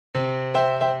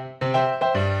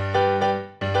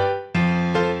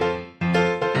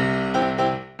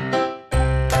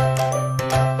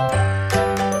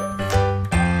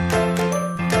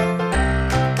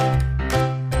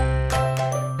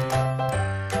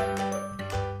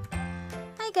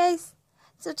Guys,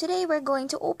 so today we're going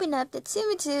to open up the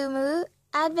Tsum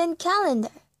Advent Calendar,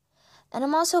 and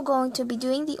I'm also going to be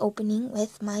doing the opening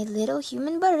with my little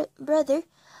human brother,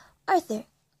 Arthur.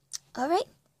 Alright,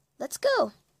 let's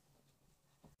go.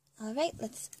 Alright,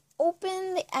 let's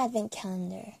open the Advent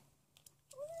Calendar.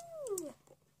 Woo.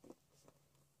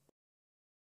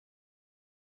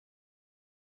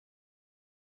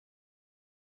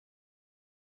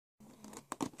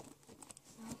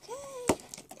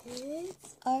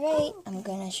 Alright, I'm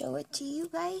gonna show it to you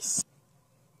guys.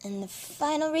 And the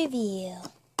final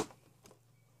reveal.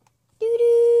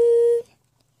 Doo-doo!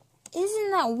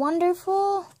 Isn't that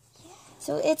wonderful? Yeah.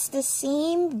 So it's the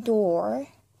same door.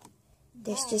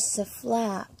 There's just a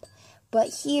flap. But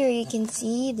here you can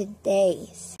see the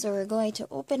days. So we're going to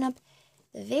open up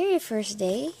the very first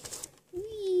day.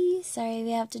 Whee! Sorry,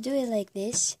 we have to do it like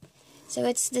this. So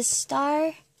it's the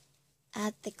star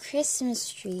at the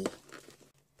Christmas tree.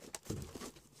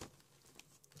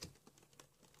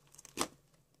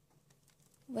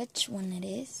 Which one it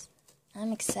is?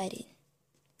 I'm excited.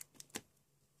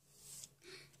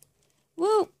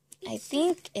 Woo! I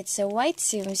think it's a white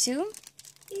Tsum.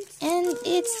 And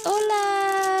it's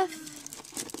Olaf!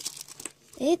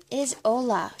 It is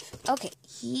Olaf. Okay,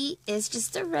 he is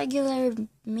just a regular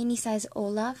mini-size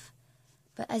Olaf.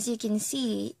 But as you can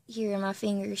see, here are my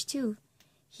fingers too.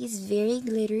 He's very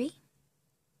glittery.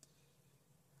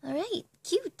 Alright,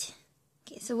 cute.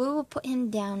 Okay, so we will put him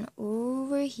down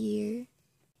over here.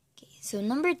 So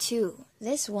number 2,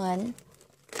 this one.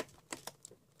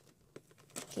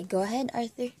 Okay, go ahead,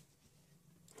 Arthur.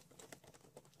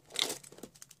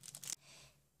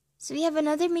 So we have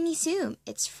another mini Tsum.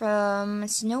 It's from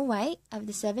Snow White of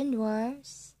the 7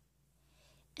 Dwarfs.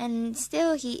 And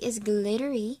still, he is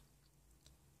glittery.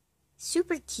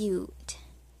 Super cute.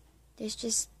 There's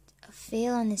just a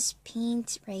fail on his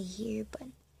paint right here, but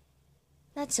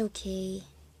that's okay.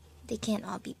 They can't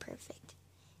all be perfect.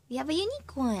 We have a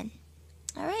unique one.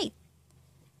 Alright,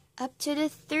 up to the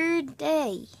 3rd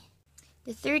day.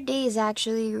 The 3rd day is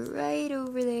actually right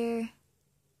over there.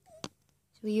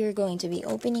 So we are going to be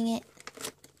opening it.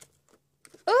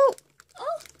 Oh!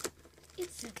 Oh!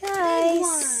 It's a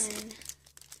guys, big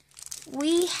one.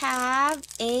 We have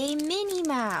a Minnie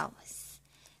Mouse.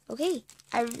 Okay,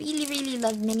 I really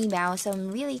love Minnie Mouse, so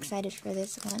I'm really excited for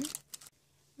this one.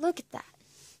 Look at that.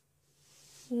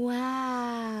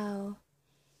 Wow.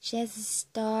 She has a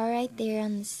star right there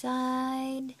on the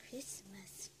side.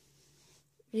 Christmas.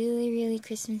 Really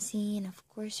Christmassy. And of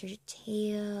course her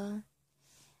tail.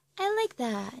 I like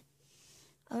that.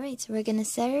 Alright, so we're going to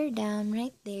set her down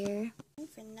right there.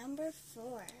 For number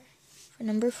 4. For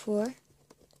number 4,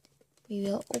 we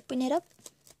will open it up.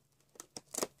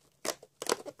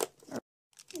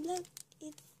 Look,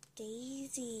 it's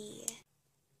Daisy.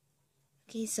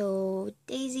 Okay, so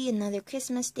Daisy, another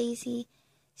Christmas Daisy.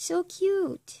 So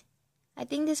cute. I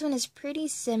think this one is pretty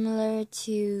similar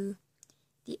to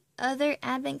the other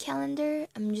advent calendar.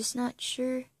 I'm just not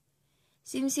sure.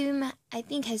 Tsum I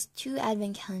think has 2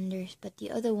 advent calendars, but the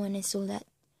other one is sold at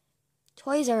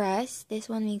Toys R Us. This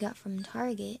one we got from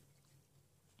Target.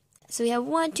 So we have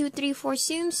 1, 2, 3, 4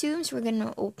 Tsums. We're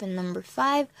gonna open number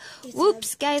 5.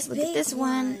 Whoops, guys, look at this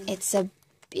one. It's a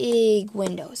big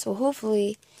window. So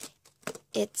hopefully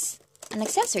it's an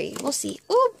accessory. We'll see.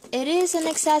 Oop! It is an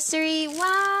accessory.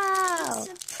 Wow! It's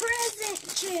a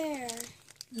present chair.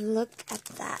 Look at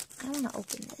that. I want to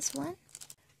open this one.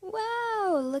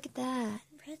 Wow! Look at that.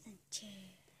 Present chair.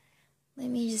 Let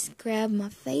me just grab my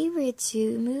favorite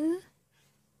Tsum.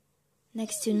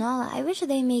 Next to Nala. I wish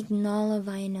they make Nala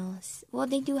vinyls. Well,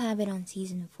 they do have it on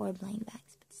season 4 blind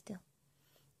bags, but still.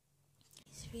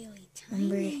 It's really tiny.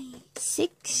 Number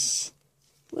 6.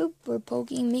 Whoop! We're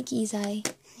poking Mickey's eye.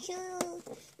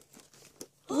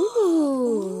 Ooh.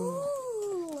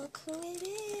 Ooh, look who it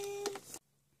is.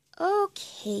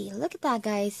 Okay, look at that,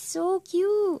 guys. So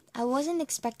cute. I wasn't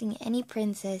expecting any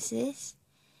princesses,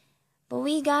 but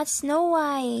we got Snow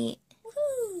White.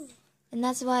 Woo. And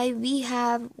that's why we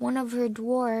have one of her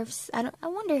dwarfs. I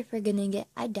wonder if we're gonna get,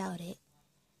 I doubt it,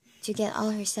 to get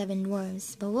all her 7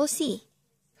 dwarfs, but we'll see.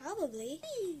 Probably.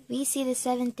 We see the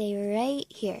 7th day right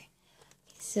here.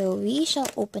 So we shall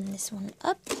open this one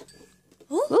up.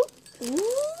 Ooh. Ooh.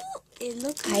 It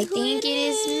looks like I think it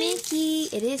is Mickey.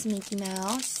 It is Mickey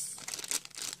Mouse.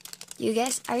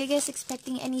 Are you guys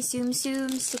expecting any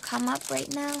Tsums to come up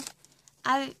right now?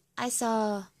 I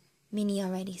saw Minnie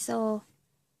already, so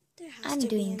I'm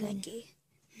doing good. Mickey.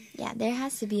 Yeah, there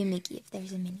has to be a Mickey if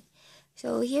there's a Minnie.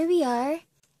 So here we are.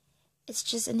 It's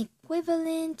just an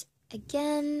equivalent,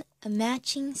 again, a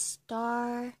matching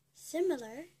star.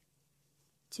 Similar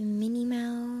to Minnie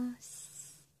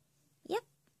Mouse. Yep.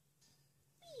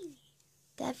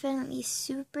 Definitely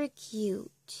super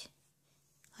cute.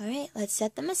 Alright, let's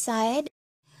set them aside.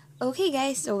 Okay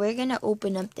guys, so we're gonna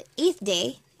open up the 8th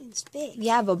day. It's big. We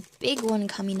have a big one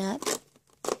coming up.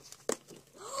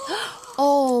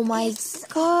 Oh my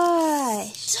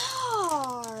gosh!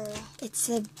 Star. It's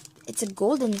a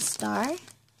golden star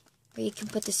where you can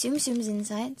put the Tsum Tsums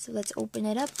inside. So let's open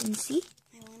it up and see.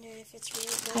 I wonder if it's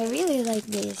real gold. I really like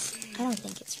this. I don't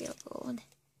think it's real gold.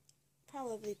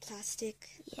 Probably plastic.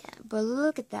 Yeah, but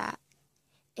look at that.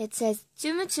 It says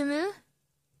Tsum Tsum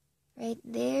right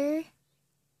there.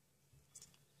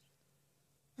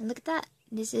 And look at that.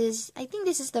 I think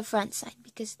this is the front side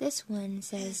because this one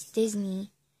says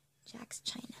Disney Jack's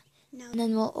China. No. And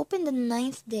then we'll open the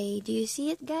 9th day. Do you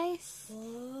see it, guys?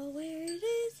 Oh, where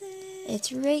is it?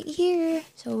 It's right here.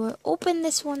 So we'll open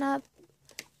this one up.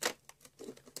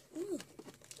 Ooh.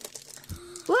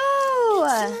 Whoa!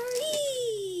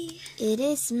 It's Marie. It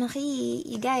is Marie.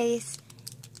 You guys,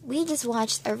 we just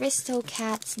watched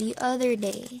Aristocats the other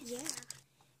day. Yeah.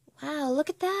 Wow, look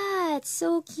at that.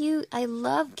 So cute. I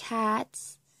love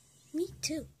cats. Me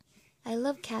too. I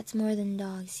love cats more than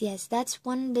dogs. Yes, that's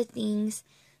one of the things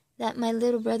that my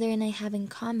little brother and I have in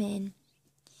common.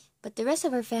 But the rest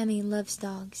of our family loves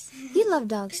dogs. We love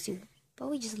dogs too, but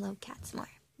we just love cats more.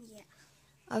 Yeah.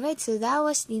 Alright, so that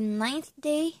was the 9th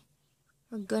day.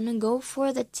 We're gonna go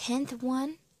for the 10th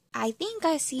one. I think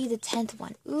I see the 10th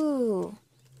one. Ooh.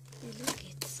 Look,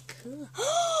 it's cool.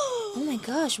 Oh my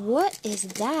gosh, what is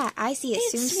that? I see a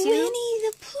Tsum It's Tsum. Winnie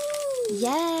the Pooh.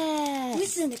 Yes.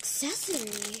 With an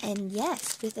accessory. And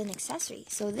yes, with an accessory.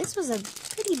 So this was a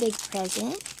pretty big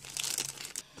present.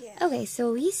 Yeah. Okay,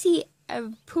 so we see a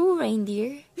Pooh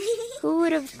reindeer. Who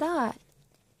would have thought?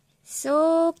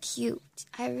 So cute.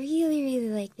 I really, really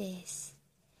like this.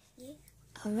 Yeah.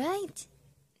 Alright.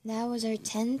 That was our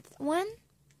 10th one.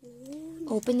 Ooh,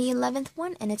 Open the 11th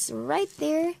one, and it's right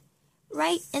there,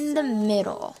 right in the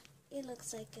middle. it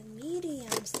looks like a medium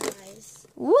size.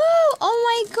 Whoa!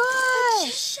 Oh my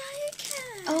gosh! Cheshire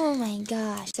cat. Oh my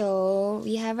gosh. So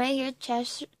we have right here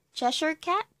Cheshire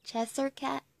Cat, Cheshire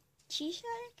cat.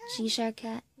 Cheshire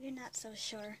Cat. We're not so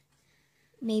sure.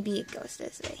 Maybe it goes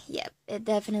this way. Yep, it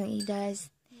definitely does.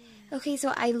 Okay,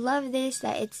 so I love this,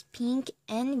 that it's pink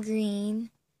and green.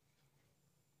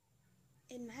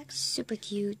 It matches. Super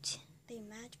cute. They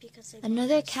match because they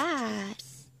Another both cat. have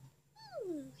stripes.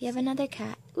 Ooh. We have another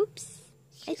cat. Oops.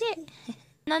 I did.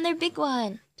 Another big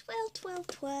one. 12.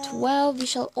 12. We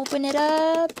shall open it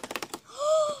up.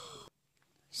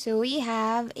 So we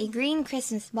have a green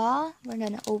Christmas ball. We're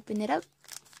going to open it up.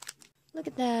 Look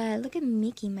at that. Look at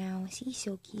Mickey Mouse. He's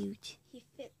so cute. He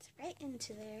fits right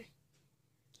into there.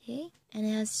 Okay. And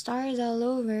it has stars all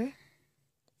over.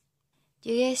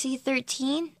 Do you guys see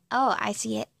 13? Oh, I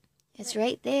see it. It's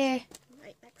right there.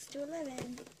 Right next to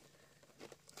 11.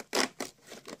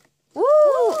 Woo!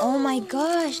 Oh my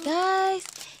gosh, guys.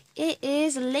 It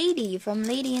is Lady from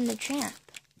Lady and the Tramp.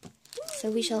 So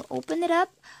we shall open it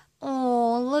up.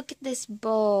 Oh, look at this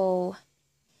bow.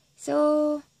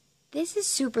 So, this is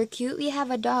super cute. We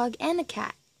have a dog and a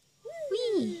cat.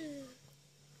 Whee!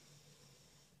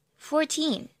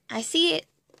 14. I see it.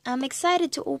 I'm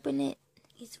excited to open it.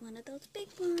 It's one of those big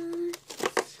ones.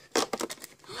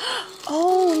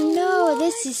 Oh no,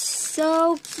 this is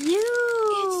so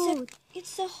cute.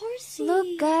 It's a horsey.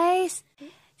 Look, guys.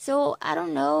 So, I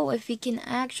don't know if we can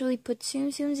actually put Tsum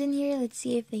Tsums in here. Let's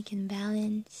see if they can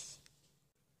balance.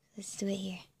 Let's do it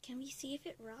here. Can we see if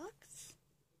it rocks?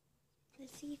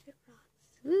 Let's see if it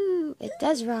rocks. Woo, it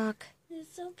does rock.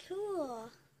 It's so cool.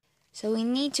 So we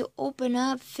need to open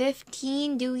up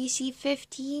 15. Do we see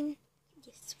 15?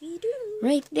 Yes, we do.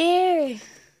 Right there.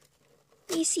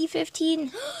 We see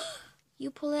 15.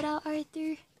 You pull it out,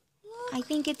 Arthur. Look. I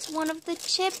think it's one of the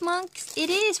chipmunks. It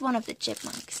is one of the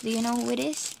chipmunks. Do you know who it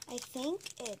is? I think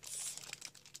it's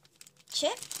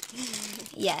Chip.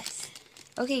 Yes.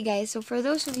 Okay, guys, so for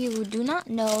those of you who do not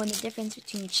know the difference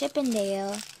between Chip and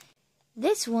Dale,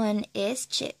 this one is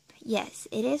Chip. Yes,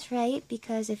 it is right,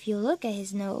 because if you look at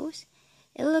his nose,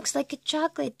 it looks like a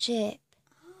chocolate chip.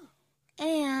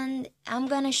 And I'm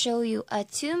gonna show you a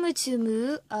Tsum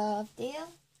Tsum of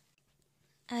Dale.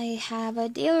 I have a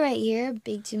Dale right here,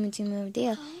 big Tsum Tsum of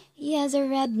Dale. He has a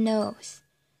red nose.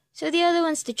 So the other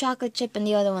one's the chocolate chip and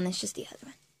the other one is just the other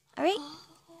one. Alright?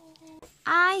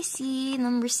 I see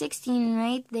number 16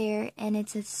 right there, and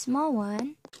it's a small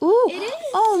one. Ooh! It is.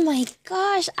 Oh my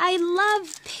gosh, I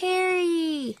love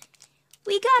Perry.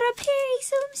 We got a Perry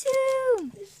Tsum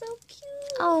Tsum. It's so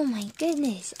cute. Oh my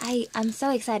goodness, I'm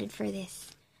so excited for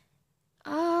this.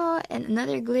 Oh, and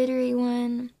another glittery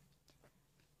one.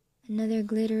 Another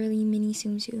glittery mini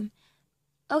Tsum Tsum.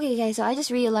 Okay guys, so I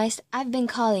just realized I've been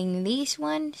calling these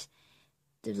ones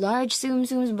the large Tsum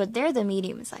Tsums, but they're the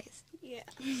medium size. Yeah.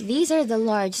 These are the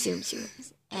large Tsum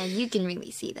Tsums, and you can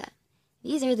really see that.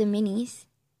 These are the minis.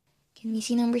 Can we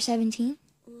see number 17?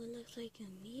 Oh, it looks like a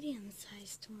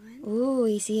medium-sized one. Ooh,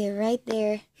 we see it right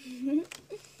there.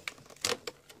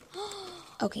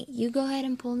 Okay, you go ahead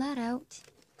and pull that out.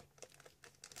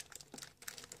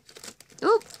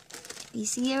 Oop! You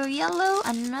see a yellow,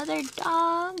 another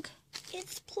dog.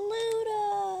 It's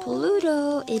Pluto.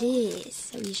 Pluto it is.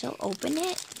 So we shall open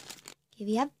it. Okay,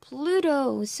 we have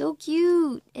Pluto. So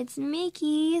cute. It's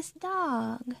Mickey's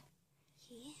dog.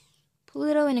 Yeah.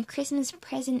 Pluto in a Christmas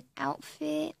present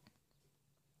outfit.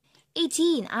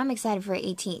 18. I'm excited for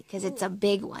 18 because it's a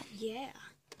big one. Yeah.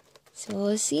 So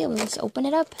let's see it. Let's open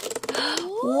it up.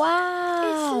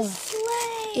 Wow. It's a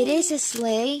sleigh. It is a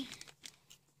sleigh.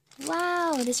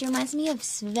 Wow. This reminds me of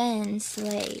Sven's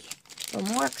sleigh, but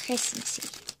more Christmassy.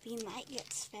 We might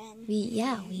get Sven.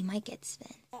 We might get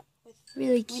Sven. With Really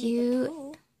Winnie the cute.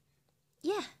 Pooh.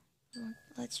 Yeah. Well,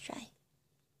 let's try.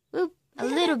 Oop. A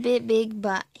little bit big,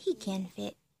 but he can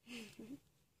fit.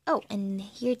 Oh, and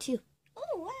here too.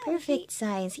 Oh, wow. Perfect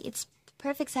size. It's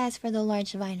perfect size for the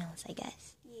large vinyls, I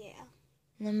guess. Yeah.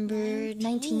 Number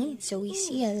 19. So we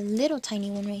see a little tiny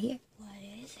one right here. What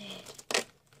is it?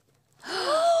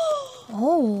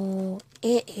 Oh,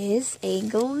 it is a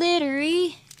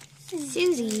glittery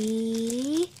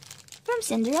Susie from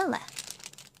Cinderella.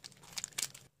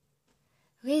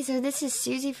 Okay, so this is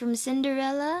Susie from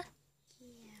Cinderella.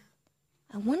 Yeah.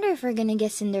 I wonder if we're gonna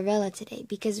get Cinderella today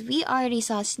because we already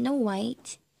saw Snow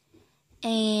White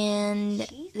and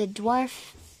the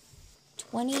dwarf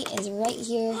 20 is right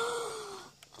here.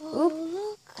 Oop.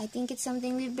 Look. I think it's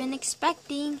something we've been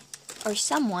expecting, or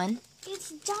someone.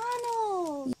 It's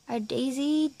Donald. Our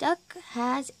Daisy Duck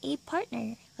has a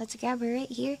partner. Let's grab her right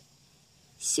here.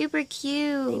 Super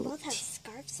cute. They both have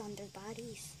scarves on their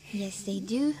bodies. Yes, they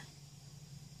do.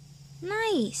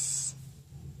 Nice.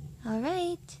 All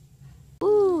right.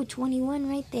 Ooh, 21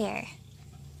 right there.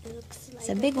 It looks like It's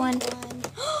a big one. one.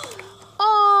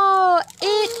 Oh,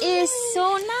 it is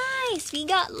so nice. We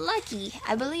got Lucky.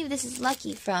 I believe this is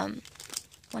Lucky from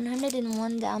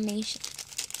 101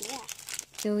 Dalmatians. Yeah.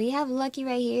 So we have Lucky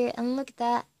right here, and look at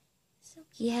that.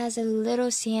 He has a little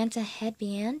Santa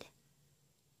headband.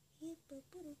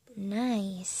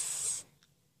 Nice.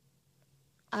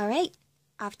 All right,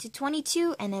 off to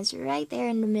 22, and it's right there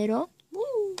in the middle.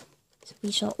 Woo. So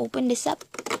we shall open this up.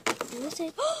 Who is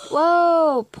it?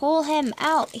 Whoa, pull him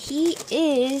out. He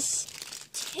is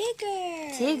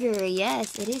Tigger. Tigger.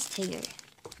 Yes, it is Tigger.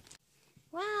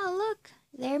 Wow, look,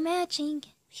 they're matching.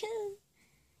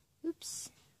 Oops,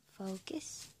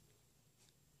 focus.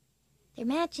 They're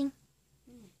matching.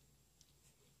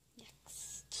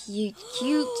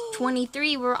 Cute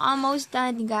 23. We're almost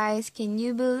done, guys. Can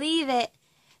you believe it?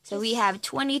 So we have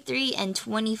 23 and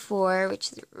 24,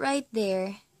 which is right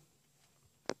there.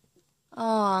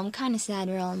 Oh, I'm kind of sad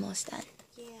we're almost done.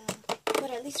 Yeah, but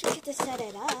at least we get to set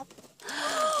it up.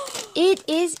 It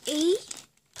is a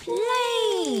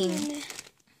plane.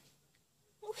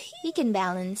 You can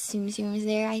balance Tsum Tsums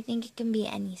there. I think it can be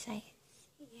any size.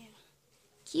 Yeah.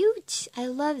 Cute. I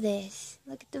love this.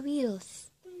 Look at the wheels.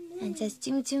 And it says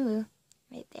Tsum Tsum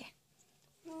right there.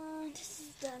 This is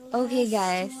the last Okay,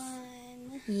 guys.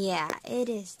 one. Yeah, it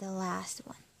is the last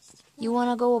one. You want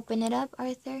to go open it up,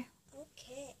 Arthur?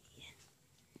 Okay.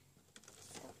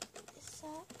 So put this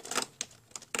up.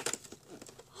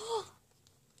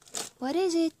 What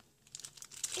is it?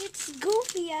 It's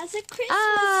Goofy as a Christmas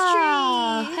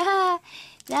Ah,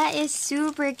 that is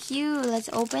super cute. Let's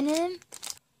open him.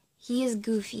 He is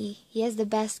Goofy. He has the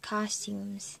best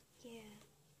costumes. tree. Yeah.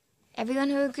 Everyone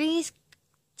who agrees,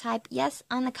 type yes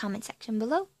on the comment section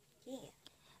below. Yeah.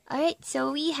 Alright,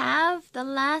 so we have the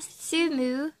last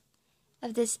Tsumu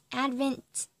of this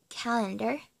Advent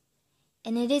calendar.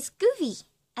 And it is Goofy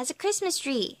as a Christmas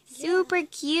tree. Super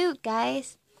cute,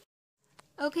 guys.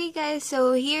 Okay, guys,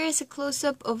 so here is a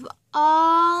close-up of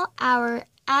all our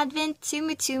Advent Tsum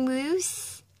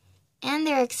Tsumus and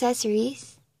their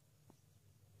accessories.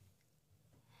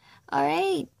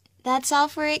 Alright, that's all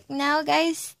for it now,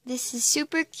 guys. This is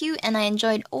super cute, and I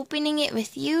enjoyed opening it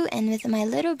with you and with my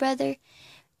little brother.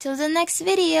 Till the next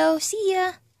video, see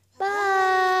ya!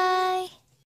 Bye!